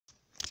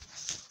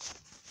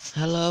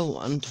Hello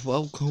and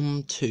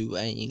welcome to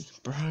a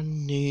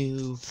brand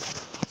new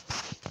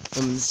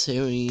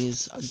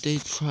series. I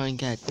did try and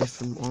get a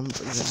different one,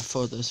 but I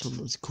thought this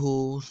one was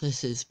cool.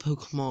 This is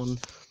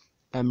Pokemon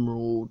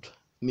Emerald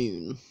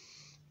Moon,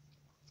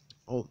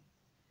 or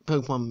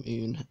Pokemon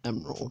Moon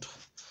Emerald.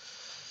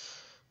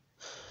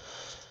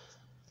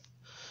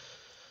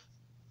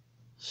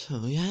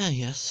 So yeah,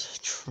 yes,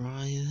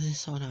 try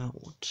this one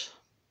out.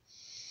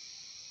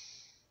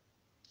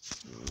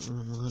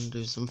 I'm gonna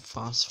do some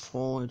fast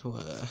forward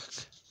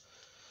work.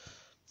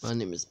 My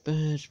name is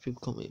Bird,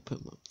 people call me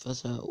Pokemon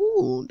Professor.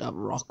 Ooh, that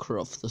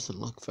Rockruff doesn't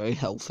look very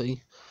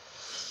healthy.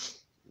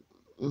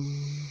 Boy,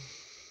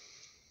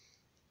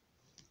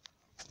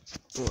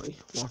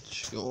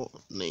 what's your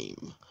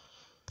name?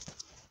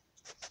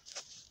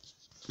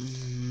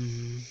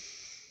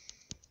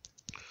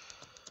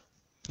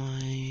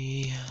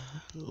 My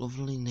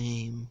lovely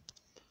name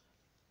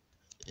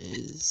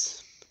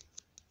is...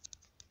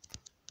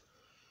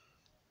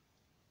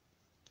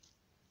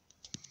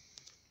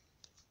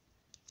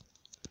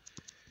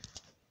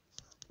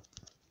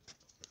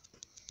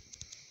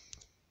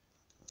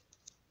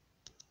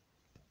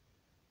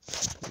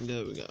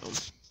 There we go.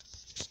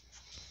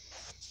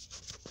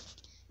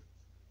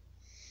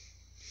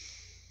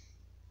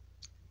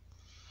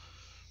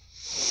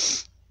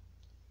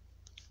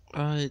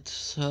 Alright,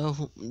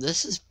 so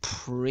this is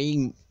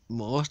pretty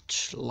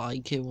much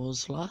like it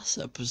was last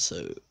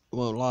episode.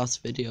 Well,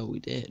 last video we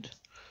did.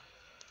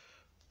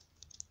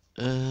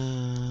 Alright.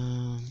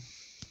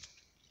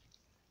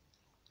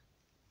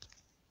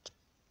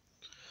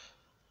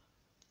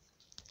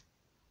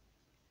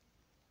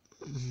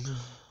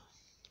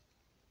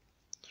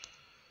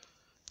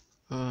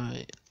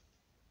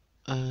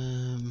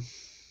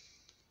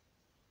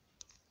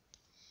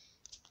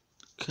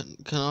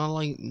 Can I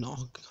like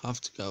not have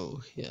to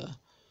go here?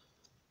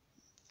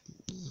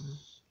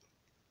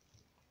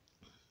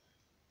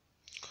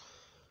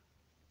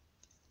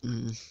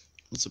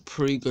 It's a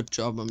pretty good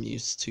job I'm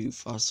used to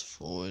fast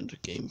forward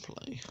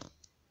gameplay.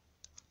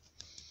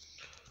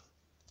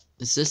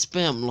 Is this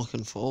bit I'm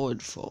looking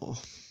forward for?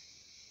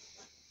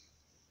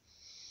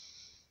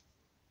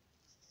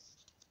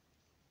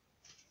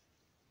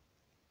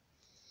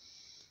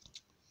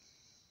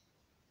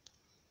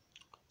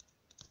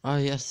 Oh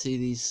yes, see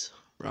these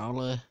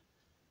Rowler,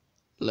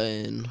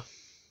 Lane,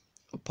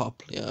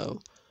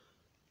 Poplio.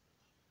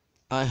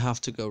 I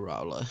have to go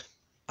Rowler.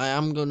 I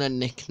am gonna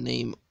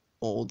nickname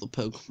all the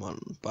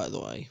Pokemon, by the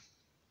way.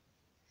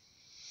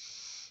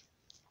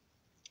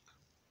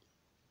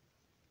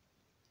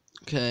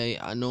 Okay,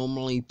 I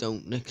normally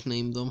don't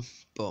nickname them,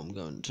 but I'm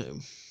going to.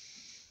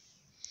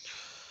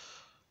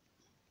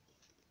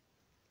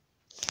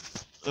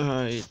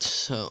 Alright,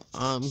 so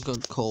I'm gonna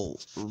call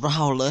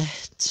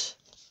Rowlet.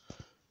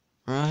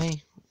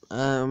 Right?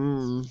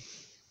 An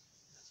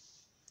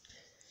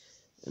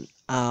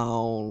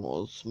owl,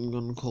 or I'm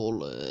gonna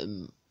call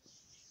him.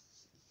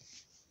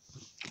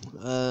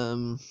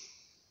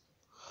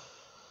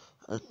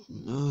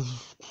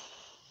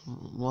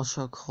 What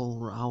should I call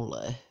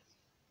Rowlet?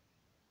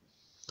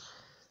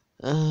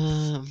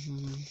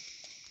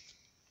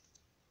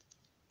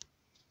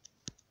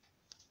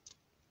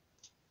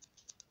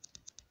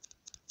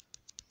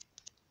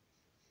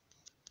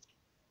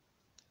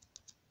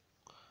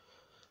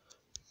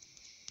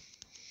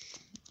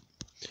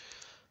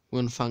 I'm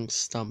gonna thank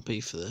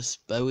Stampy for this.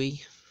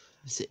 Bowie?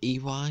 Is it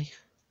EY?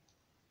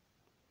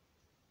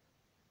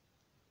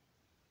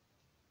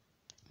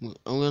 I'm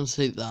gonna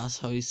say that's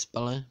how you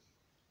spell it.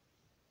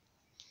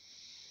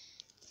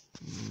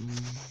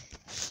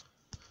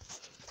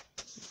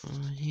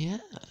 Yeah.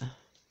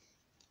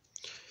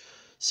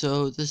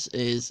 So this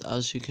is,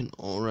 as you can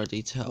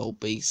already tell,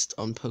 based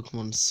on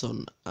Pokemon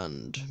Sun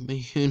and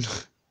Moon.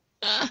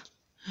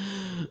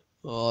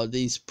 Oh,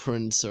 these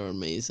prints are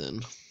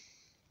amazing.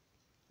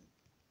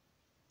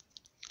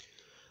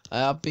 I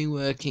have been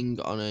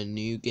working on a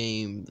new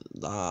game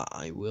that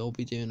I will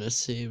be doing a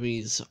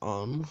series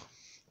on.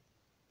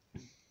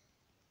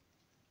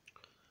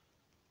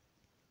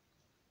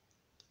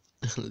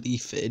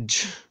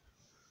 Leafage.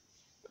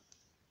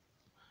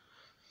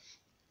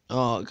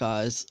 Oh,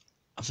 guys,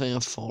 I think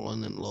I've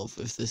fallen in love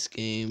with this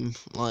game.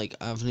 Like,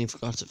 I haven't even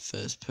got it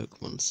first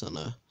Pokemon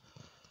Center.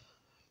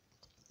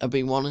 I've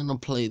been wanting to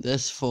play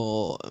this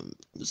for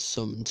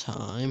some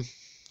time.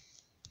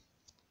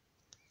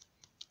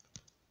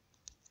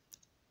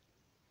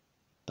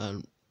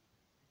 And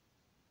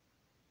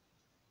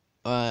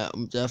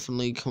I'm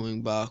definitely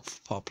coming back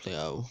for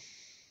Poplio.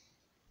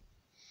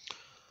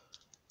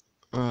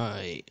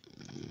 Right.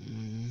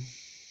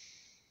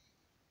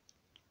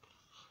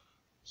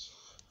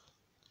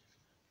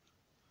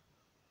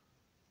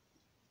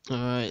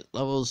 Alright,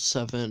 level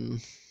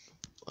 7.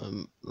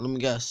 Let me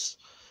guess.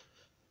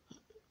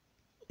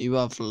 You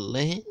have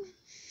Lane?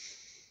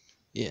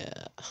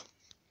 Yeah.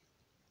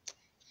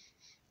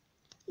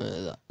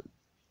 That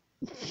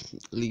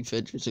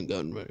Leafage isn't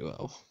going very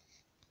well.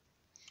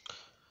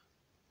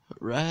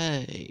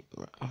 Right.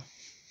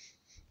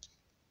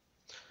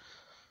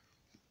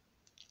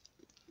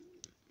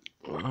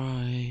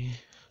 Right.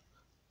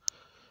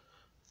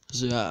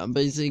 So yeah, I'm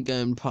basically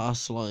going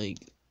past like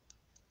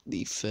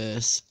the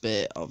first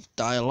bit of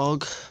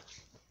dialogue.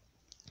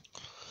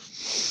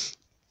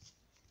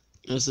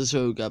 This is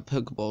where we get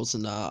Pokeballs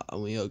and that,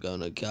 and we are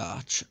gonna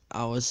catch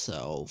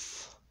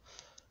ourselves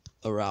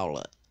a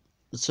Rowlet.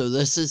 So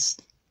this is,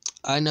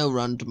 I know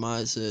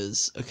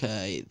randomizers,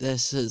 okay,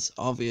 this has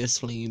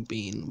obviously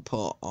been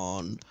put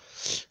on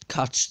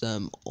catch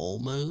them all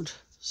mode,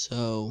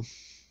 so,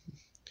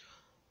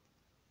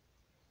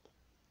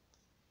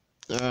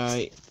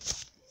 alright,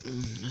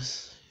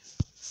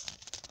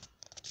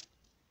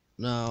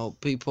 now,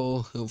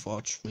 people who've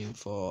watched me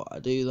before, I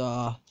do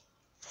that,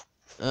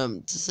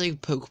 to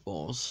save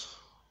Pokeballs,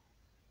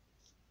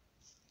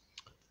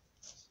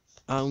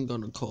 I'm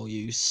gonna call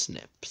you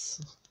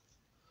Snips.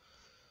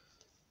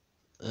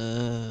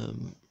 It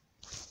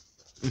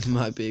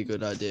might be a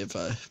good idea if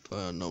I put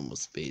on normal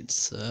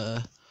speeds.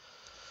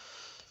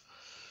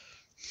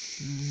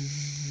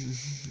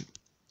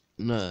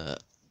 No,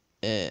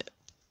 it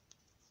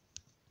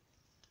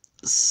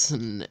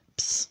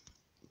Snips.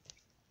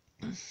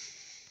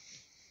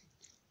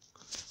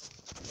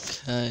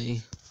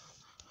 Okay.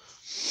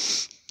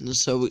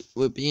 So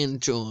we're being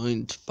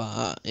joined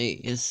by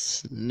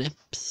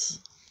Snips.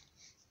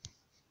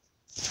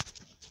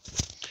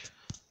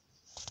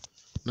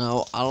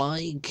 Now I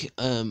like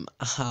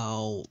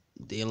how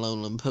the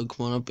Alolan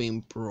Pokemon have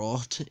been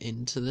brought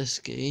into this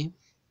game.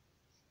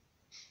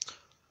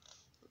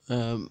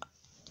 I'm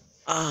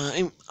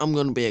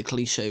gonna be a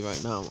cliche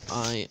right now.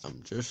 I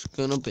am just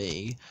gonna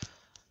be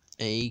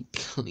a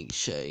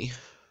cliche.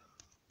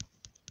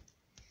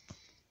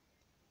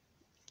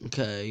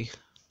 Okay.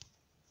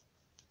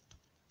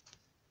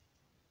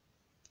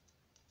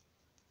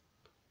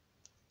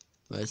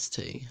 Where's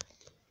T?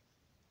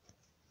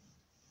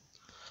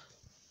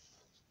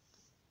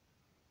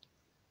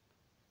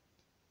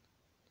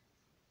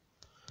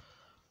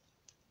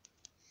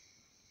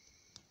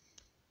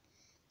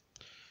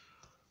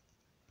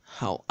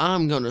 How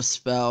I'm gonna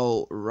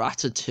spell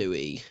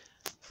ratatouille.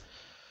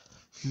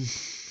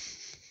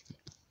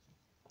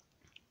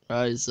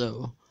 Right,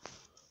 so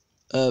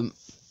I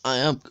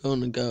am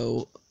gonna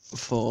go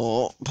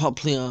for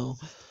Poplio.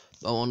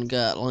 I wanna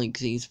get like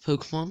these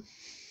Pokemon.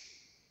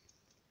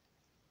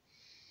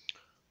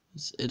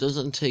 It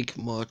doesn't take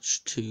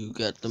much to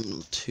get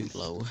them to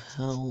low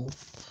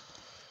health.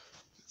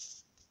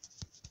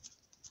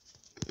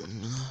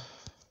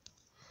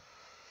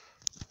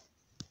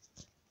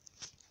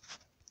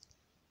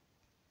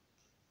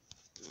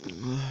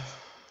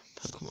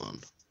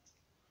 Pokemon.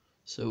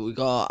 So we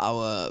got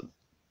our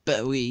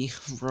Bowie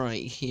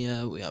right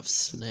here, we have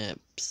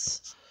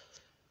Snips,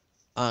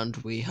 and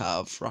we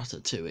have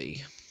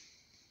Ratatouille.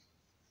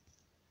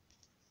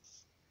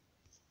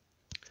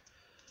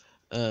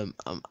 I'm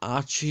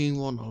actually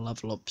want to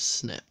level up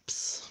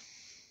Snips.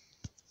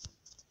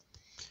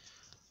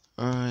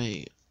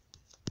 Alright.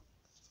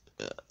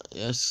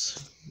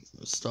 Yes,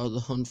 start the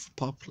hunt for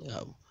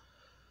Poplio.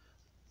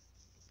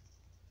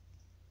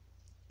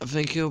 I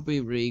think it'll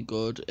be really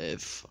good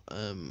if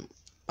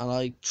I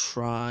like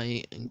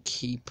try and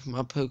keep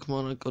my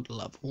Pokemon at good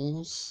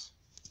levels.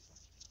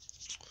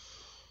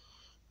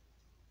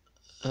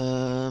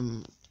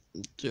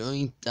 The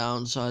only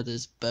downside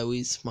is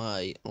Bowie's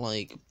my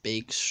like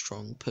big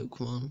strong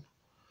Pokemon.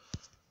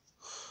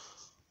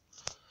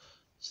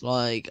 It's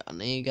like I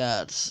need to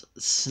get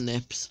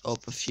Snips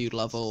up a few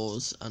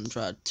levels and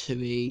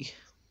Ratatouille.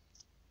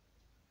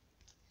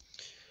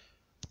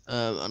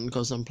 And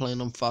because I'm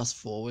playing on fast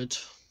forward.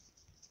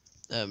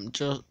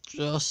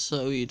 Just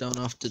so you don't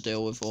have to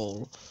deal with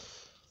all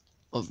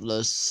of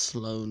the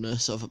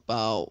slowness of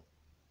about,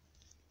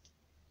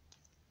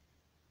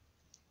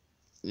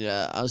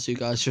 yeah, as you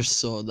guys just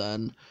saw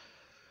then,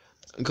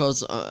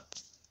 because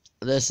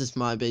this is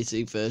my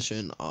basic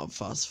version of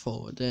fast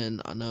forwarding.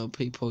 I know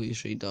people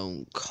usually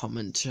don't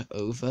comment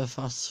over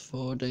fast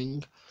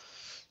forwarding,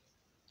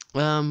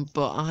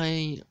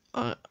 but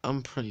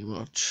I'm pretty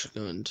much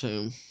going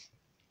to.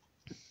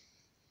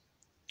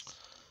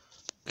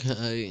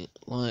 Okay,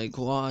 like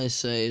what I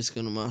say is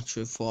gonna match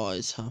with what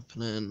is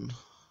happening.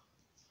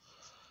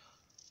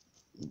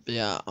 But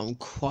yeah, I'm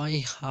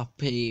quite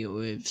happy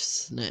with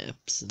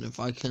Snips, and if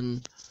I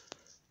can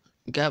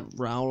get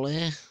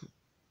Rowley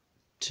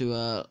to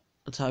a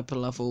type of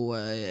level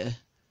where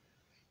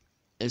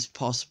it's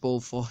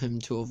possible for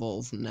him to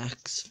evolve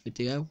next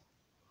video,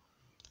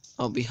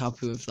 I'll be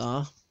happy with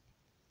that.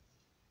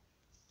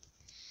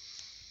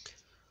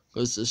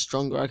 Because the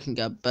stronger I can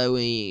get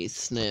Bowie,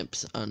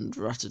 Snips, and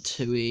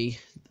Ratatouille,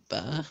 the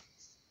better.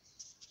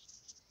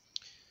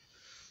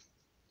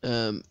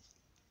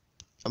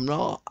 I'm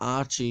not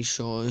actually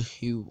sure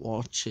who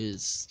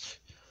watches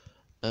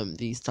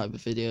these type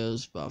of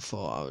videos, but I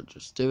thought I would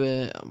just do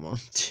it. I'm on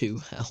 2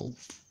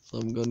 health, so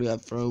I'm gonna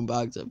get thrown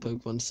back to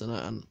Pokemon Center,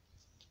 and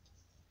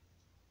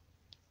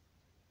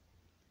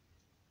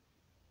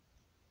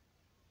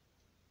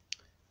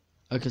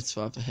I could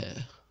survive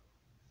here.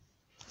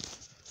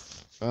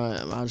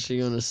 Alright, I'm actually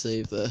gonna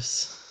save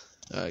this.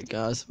 Alright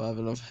guys, survive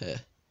enough here.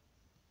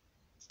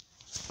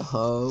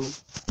 Oh.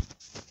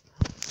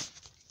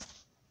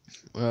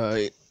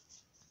 Right.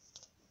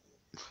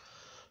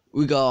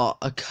 We got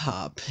a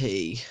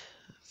Cappy.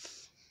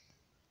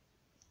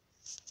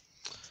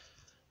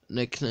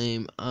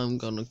 Nickname, I'm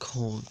gonna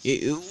call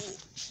you.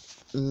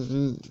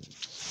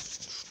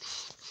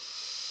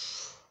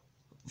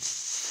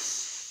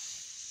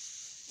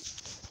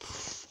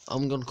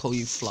 I'm gonna call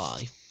you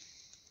Fly.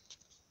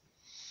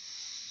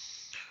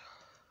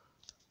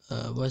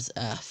 Where's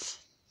F?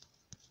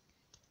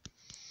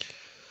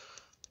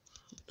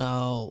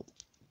 Now,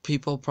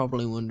 people are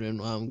probably wondering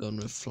why I'm going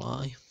with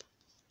Fly.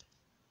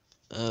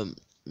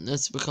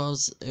 That's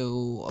because it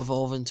will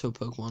evolve into a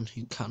Pokemon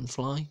who can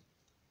fly.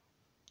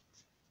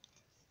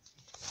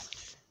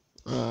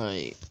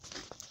 Right.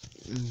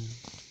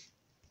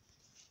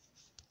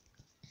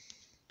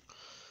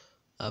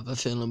 I have a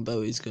feeling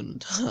Bowie's gonna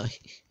die.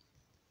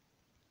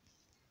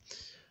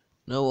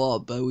 You know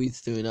what?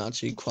 Bowie's doing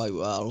actually quite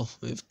well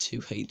with 2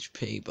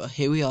 HP, but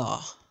here we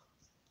are.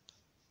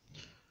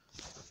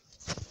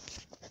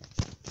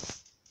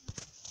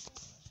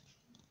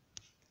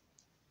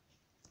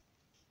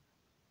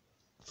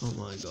 Oh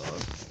my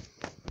god.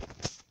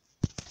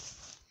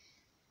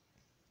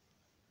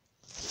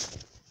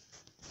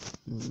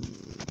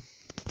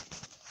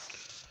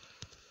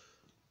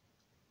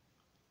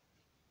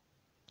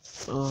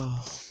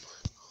 Oh.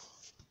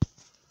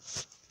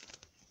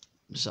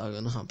 Is that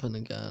gonna happen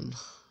again?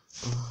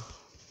 Oh.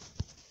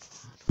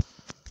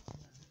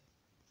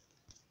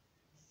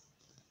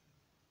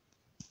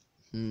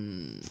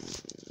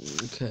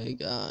 Okay,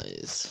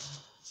 guys.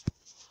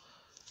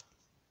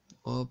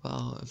 What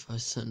about if I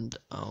send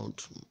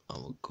out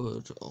our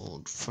good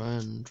old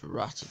friend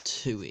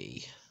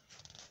Ratatouille?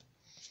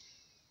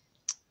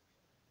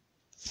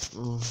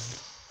 Oh.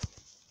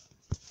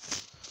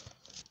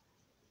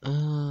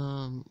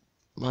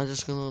 Am I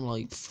just gonna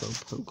like throw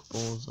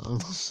Pokeballs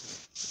out?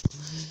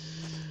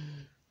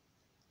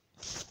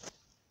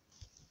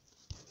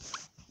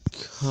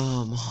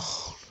 Come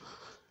on.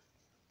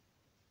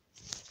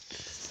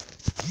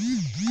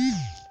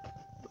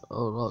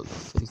 Oh look,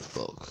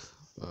 Facebook.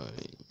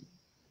 Right.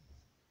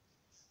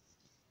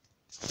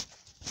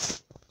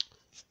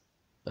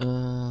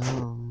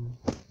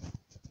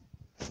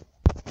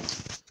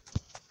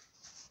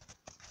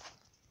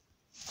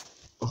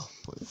 Oh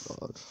my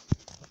god.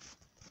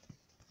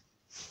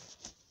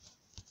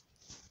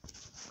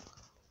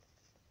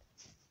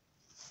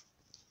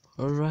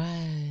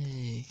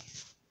 Hooray!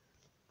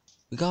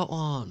 We got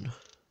one!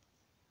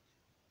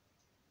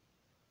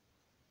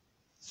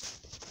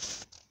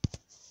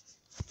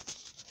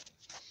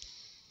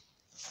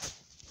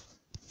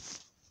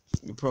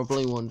 You're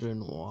probably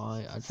wondering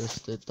why I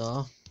just did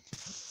that.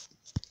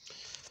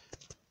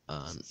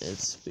 And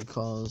it's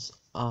because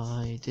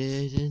I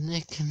did a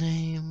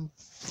nickname.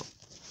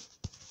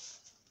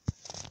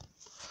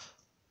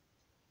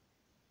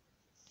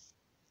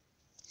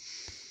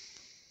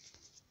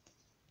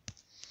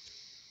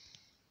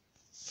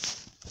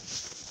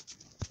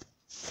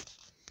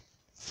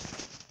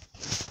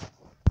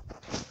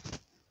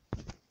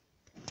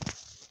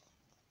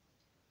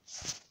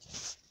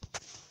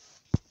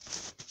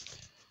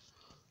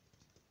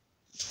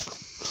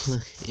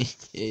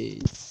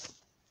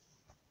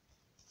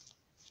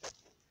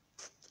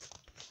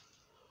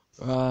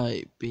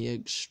 Right, be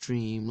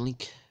extremely.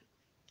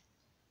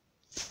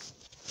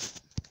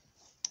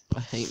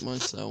 I hate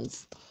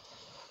myself.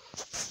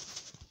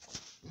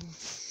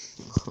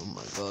 Oh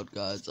my god,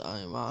 guys, I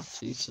am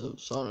actually so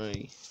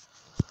sorry.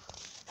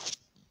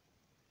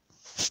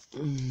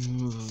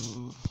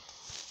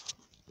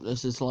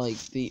 This is like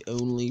the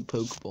only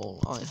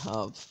Pokeball I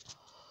have.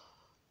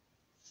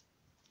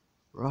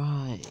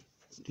 Right,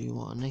 do you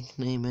want to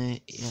nickname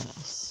it?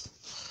 Yes.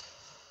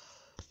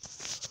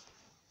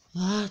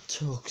 That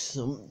took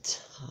some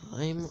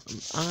time.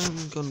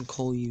 I'm gonna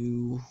call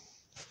you.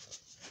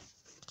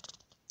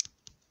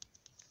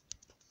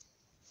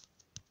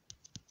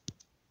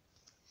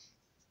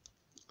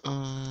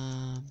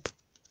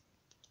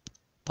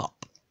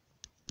 Pop.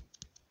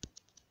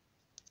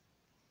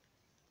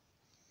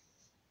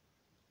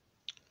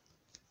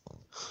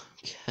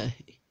 Okay.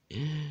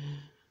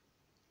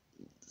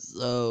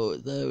 So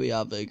there we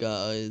have it,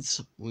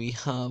 guys. We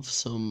have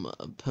some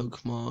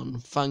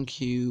Pokemon. Thank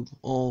you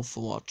all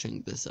for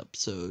watching this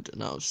episode,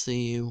 and I'll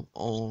see you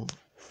all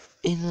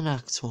in the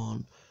next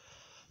one.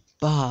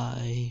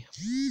 Bye.